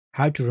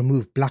how to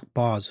remove black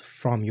bars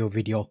from your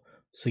video.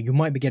 So you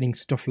might be getting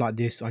stuff like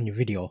this on your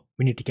video.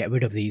 We need to get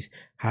rid of these.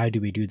 How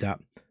do we do that?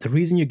 The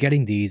reason you're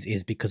getting these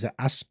is because the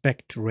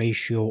aspect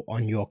ratio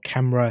on your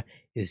camera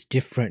is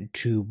different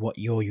to what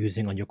you're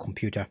using on your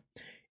computer.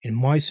 In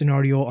my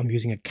scenario, I'm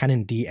using a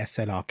Canon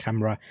DSLR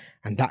camera,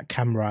 and that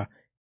camera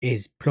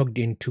is plugged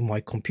into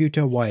my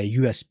computer via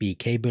USB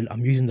cable.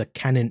 I'm using the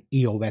Canon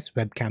EOS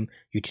webcam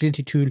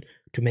utility tool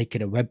to make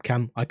it a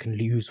webcam I can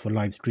use for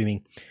live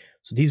streaming.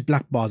 So these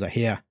black bars are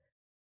here.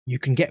 You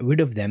can get rid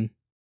of them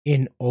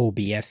in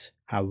OBS.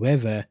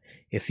 However,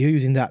 if you're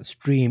using that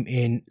stream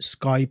in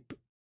Skype,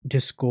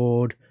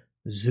 Discord,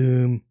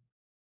 Zoom,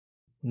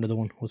 another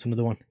one, what's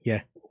another one?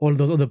 Yeah, all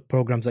those other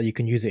programs that you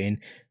can use it in,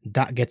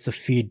 that gets a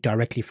feed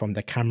directly from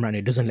the camera and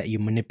it doesn't let you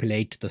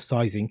manipulate the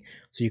sizing,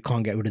 so you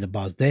can't get rid of the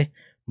bars there.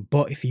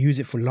 But if you use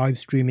it for live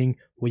streaming,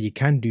 what you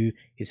can do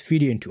is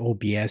feed it into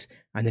OBS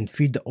and then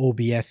feed the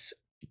OBS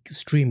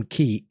stream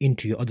key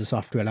into your other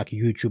software like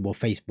YouTube or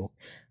Facebook,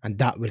 and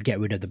that will get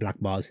rid of the black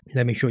bars.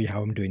 Let me show you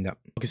how I'm doing that.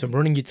 Okay, so I'm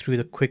running you through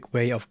the quick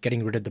way of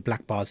getting rid of the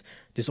black bars.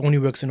 This only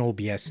works in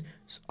OBS.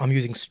 So I'm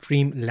using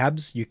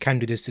Streamlabs. You can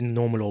do this in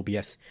normal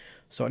OBS.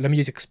 So let me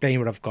just explain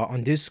what I've got.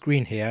 On this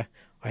screen here,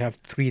 I have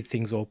three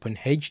things open.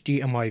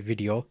 HDMI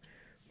video,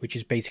 which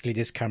is basically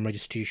this camera,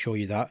 just to show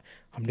you that.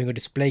 I'm doing a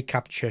display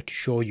capture to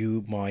show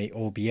you my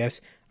OBS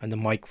and the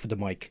mic for the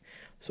mic.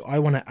 So I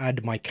want to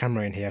add my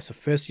camera in here. So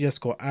first you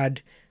just go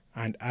add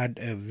and add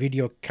a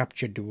video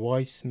capture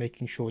device,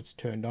 making sure it's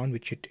turned on,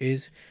 which it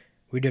is.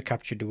 Video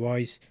capture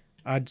device,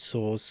 add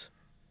source,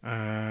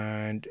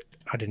 and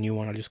add a new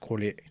one. I'll just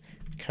call it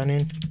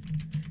Canon.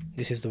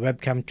 This is the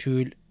webcam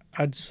tool.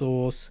 Add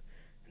source.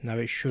 Now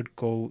it should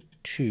go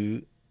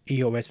to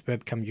EOS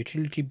webcam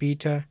utility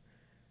beta.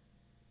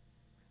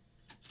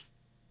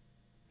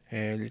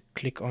 And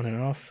click on and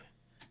off.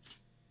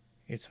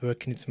 It's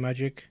working its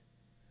magic.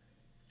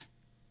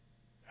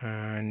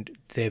 And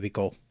there we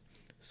go.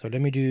 So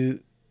let me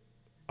do,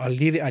 I'll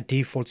leave it at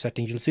default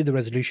settings. You'll see the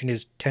resolution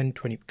is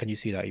 1020. Can you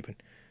see that even?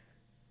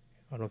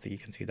 I don't think you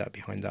can see that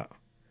behind that.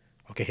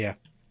 Okay, here.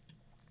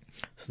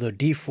 So the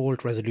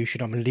default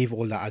resolution, I'm going to leave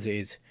all that as it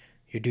is.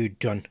 You do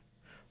done.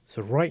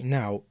 So right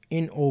now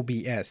in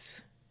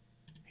OBS,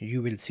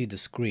 you will see the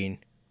screen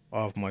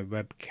of my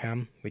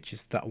webcam, which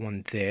is that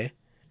one there.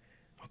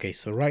 Okay,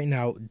 so right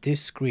now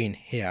this screen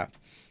here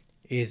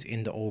is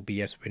in the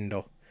OBS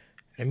window.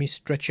 Let me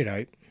stretch it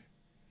out.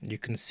 You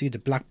can see the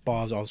black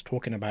bars I was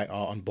talking about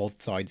are on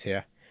both sides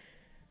here.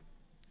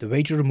 The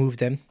way to remove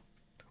them,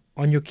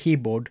 on your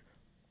keyboard,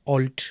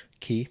 Alt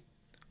key,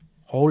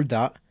 hold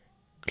that,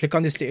 click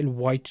on this little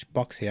white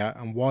box here,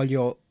 and while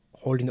you're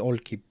holding the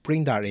Alt key,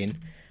 bring that in,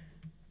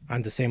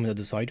 and the same on the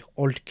other side,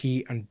 Alt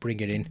key and bring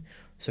it in.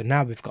 So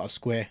now we've got a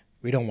square.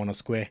 We don't want a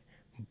square,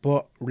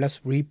 but let's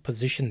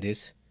reposition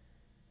this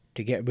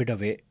to get rid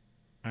of it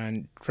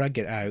and drag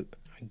it out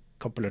a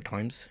couple of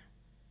times.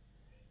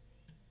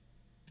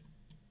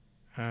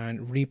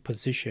 And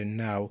reposition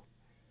now.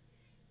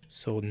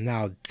 So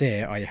now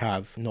there I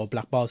have no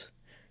black bars.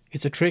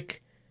 It's a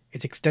trick.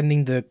 It's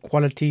extending the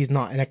quality. Is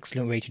not an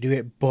excellent way to do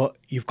it, but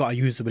you've got a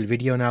usable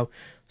video now.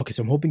 Okay,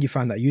 so I'm hoping you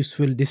found that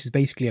useful. This is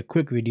basically a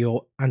quick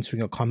video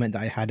answering a comment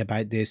that I had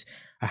about this.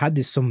 I had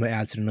this somewhere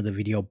else in another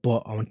video,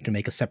 but I wanted to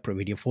make a separate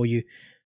video for you.